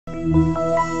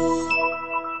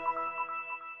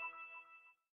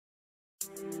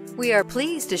We are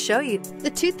pleased to show you the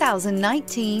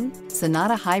 2019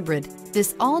 Sonata Hybrid.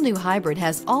 This all-new hybrid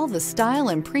has all the style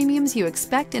and premiums you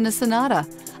expect in a Sonata,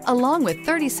 along with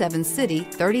 37 city,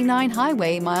 39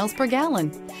 highway miles per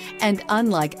gallon. And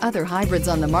unlike other hybrids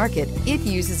on the market, it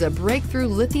uses a breakthrough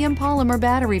lithium polymer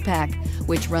battery pack,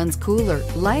 which runs cooler,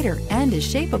 lighter, and is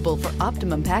shapeable for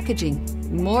optimum packaging.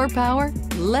 More power,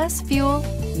 less fuel,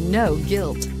 no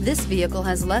guilt. This vehicle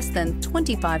has less than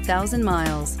 25,000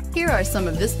 miles. Here are some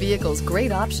of this vehicle's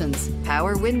great options: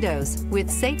 power windows with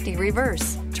safety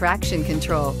reverse, traction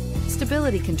control,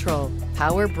 stability control,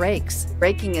 power brakes,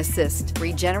 braking assist,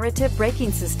 regenerative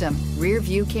braking system, rear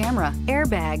view camera,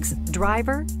 airbags,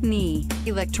 driver, knee,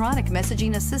 electronic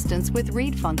messaging assistance with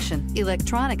read function,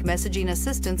 electronic messaging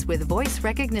assistance with voice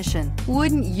recognition.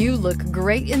 Wouldn't you look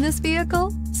great in this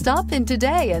vehicle? Stop in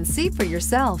today and see for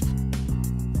yourself.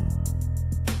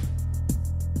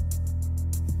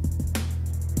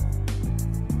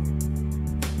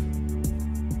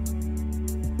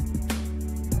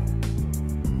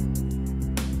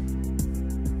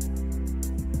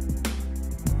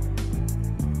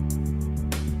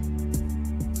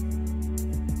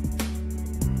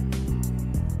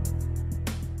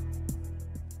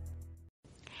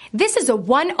 This is a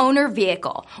one-owner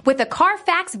vehicle with a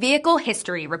Carfax Vehicle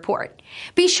History Report.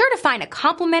 Be sure to find a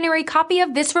complimentary copy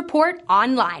of this report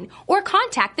online or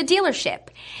contact the dealership.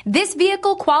 This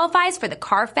vehicle qualifies for the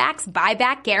Carfax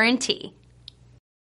Buyback Guarantee.